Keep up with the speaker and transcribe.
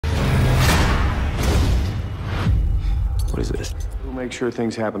is this? We'll make sure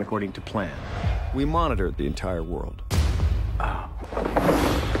things happen according to plan. We monitor the entire world.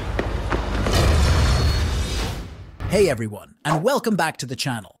 Hey everyone, and welcome back to the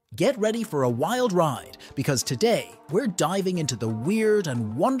channel. Get ready for a wild ride, because today we're diving into the weird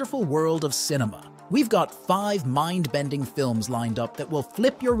and wonderful world of cinema. We've got 5 mind-bending films lined up that will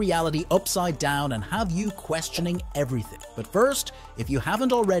flip your reality upside down and have you questioning everything. But first, if you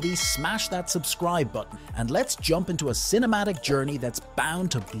haven't already, smash that subscribe button and let's jump into a cinematic journey that's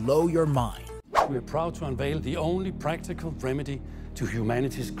bound to blow your mind. We're proud to unveil the only practical remedy to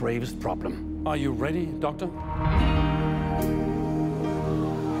humanity's gravest problem. Are you ready, Doctor?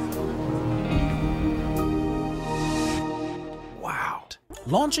 Wow.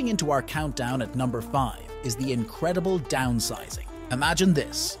 Launching into our countdown at number 5 is the incredible downsizing. Imagine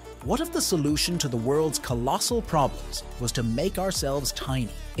this. What if the solution to the world's colossal problems was to make ourselves tiny?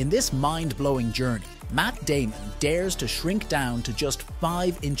 In this mind-blowing journey, Matt Damon dares to shrink down to just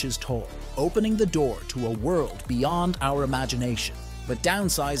 5 inches tall, opening the door to a world beyond our imagination. But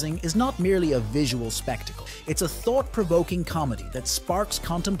downsizing is not merely a visual spectacle. It's a thought-provoking comedy that sparks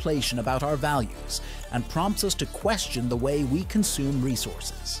contemplation about our values and prompts us to question the way we consume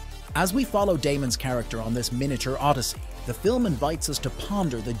resources. As we follow Damon's character on this miniature odyssey, the film invites us to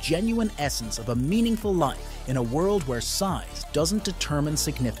ponder the genuine essence of a meaningful life in a world where size doesn't determine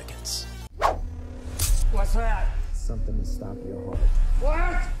significance. What's that? Something to stop your heart.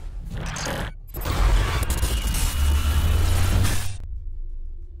 What?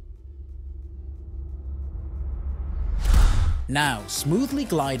 Now, smoothly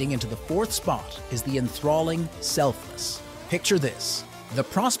gliding into the 4th spot is the enthralling Selfless. Picture this: the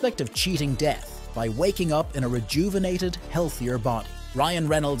prospect of cheating death by waking up in a rejuvenated, healthier body. Ryan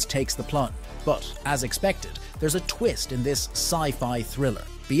Reynolds takes the plunge, but as expected, there's a twist in this sci-fi thriller.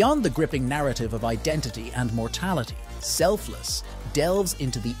 Beyond the gripping narrative of identity and mortality, Selfless delves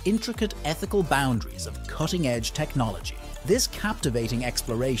into the intricate ethical boundaries of cutting-edge technology. This captivating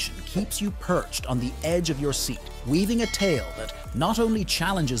exploration keeps you perched on the edge of your seat, weaving a tale that not only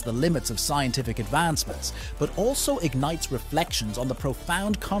challenges the limits of scientific advancements, but also ignites reflections on the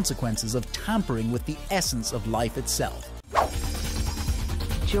profound consequences of tampering with the essence of life itself.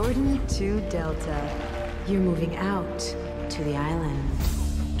 Jordan to Delta. You're moving out to the island.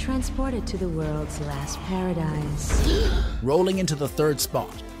 Transported to the world's last paradise. Rolling into the 3rd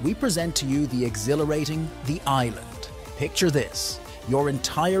spot, we present to you the exhilarating The Island. Picture this: your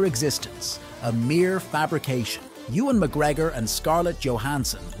entire existence, a mere fabrication. Ewan McGregor and Scarlett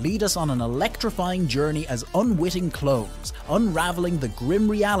Johansson lead us on an electrifying journey as unwitting clones, unraveling the grim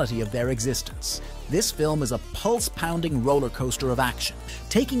reality of their existence. This film is a pulse-pounding roller coaster of action,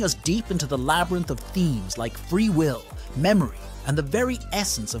 taking us deep into the labyrinth of themes like free will, memory, and the very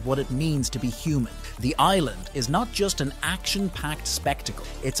essence of what it means to be human. The Island is not just an action-packed spectacle,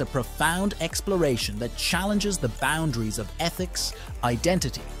 it's a profound exploration that challenges the boundaries of ethics,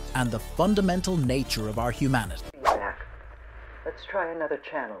 identity, and the fundamental nature of our humanity. Back. Let's try another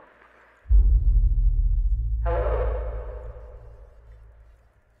channel.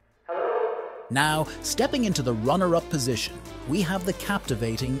 Now, stepping into the runner-up position, we have the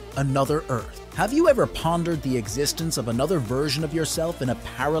captivating Another Earth. Have you ever pondered the existence of another version of yourself in a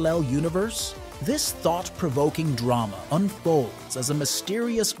parallel universe? This thought-provoking drama unfolds as a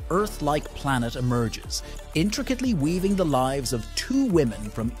mysterious Earth-like planet emerges, intricately weaving the lives of 2 women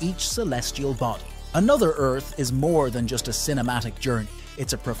from each celestial body. Another Earth is more than just a cinematic journey.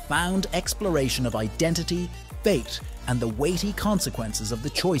 It's a profound exploration of identity, fate, and the weighty consequences of the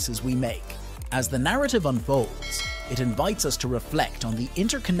choices we make. As the narrative unfolds, it invites us to reflect on the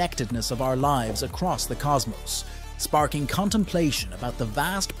interconnectedness of our lives across the cosmos, sparking contemplation about the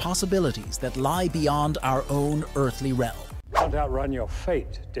vast possibilities that lie beyond our own earthly realm. Don't outrun your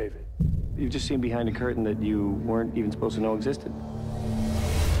fate, David. You've just seen behind a curtain that you weren't even supposed to know existed.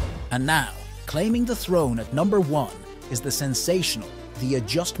 And now, claiming the throne at number 1 is the sensational The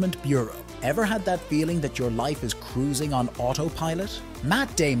Adjustment Bureau. Ever had that feeling that your life is cruising on autopilot?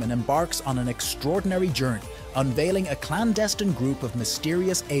 Matt Damon embarks on an extraordinary journey, unveiling a clandestine group of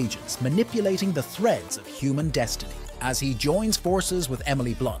mysterious agents manipulating the threads of human destiny. As he joins forces with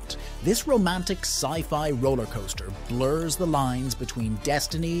Emily Blunt, this romantic sci-fi roller coaster blurs the lines between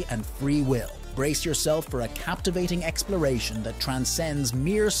destiny and free will. Brace yourself for a captivating exploration that transcends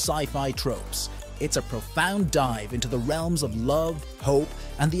mere sci-fi tropes. It's a profound dive into the realms of love, hope,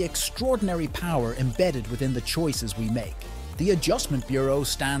 and the extraordinary power embedded within the choices we make. The Adjustment Bureau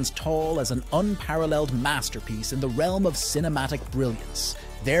stands tall as an unparalleled masterpiece in the realm of cinematic brilliance.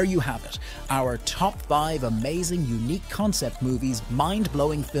 There you have it, our top 5 amazing, unique concept movies,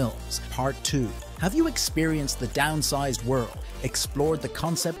 mind-blowing films, Part 2. Have you experienced the downsized world, explored the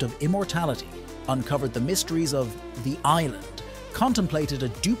concept of immortality, uncovered the mysteries of the island, contemplated a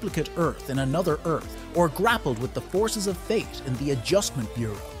duplicate Earth in another Earth, or grappled with the forces of fate in the Adjustment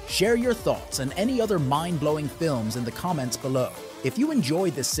Bureau? Share your thoughts and any other mind-blowing films in the comments below. If you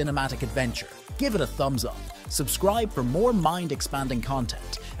enjoyed this cinematic adventure, give it a thumbs up, subscribe for more mind-expanding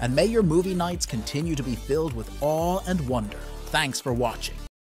content, and may your movie nights continue to be filled with awe and wonder. Thanks for watching.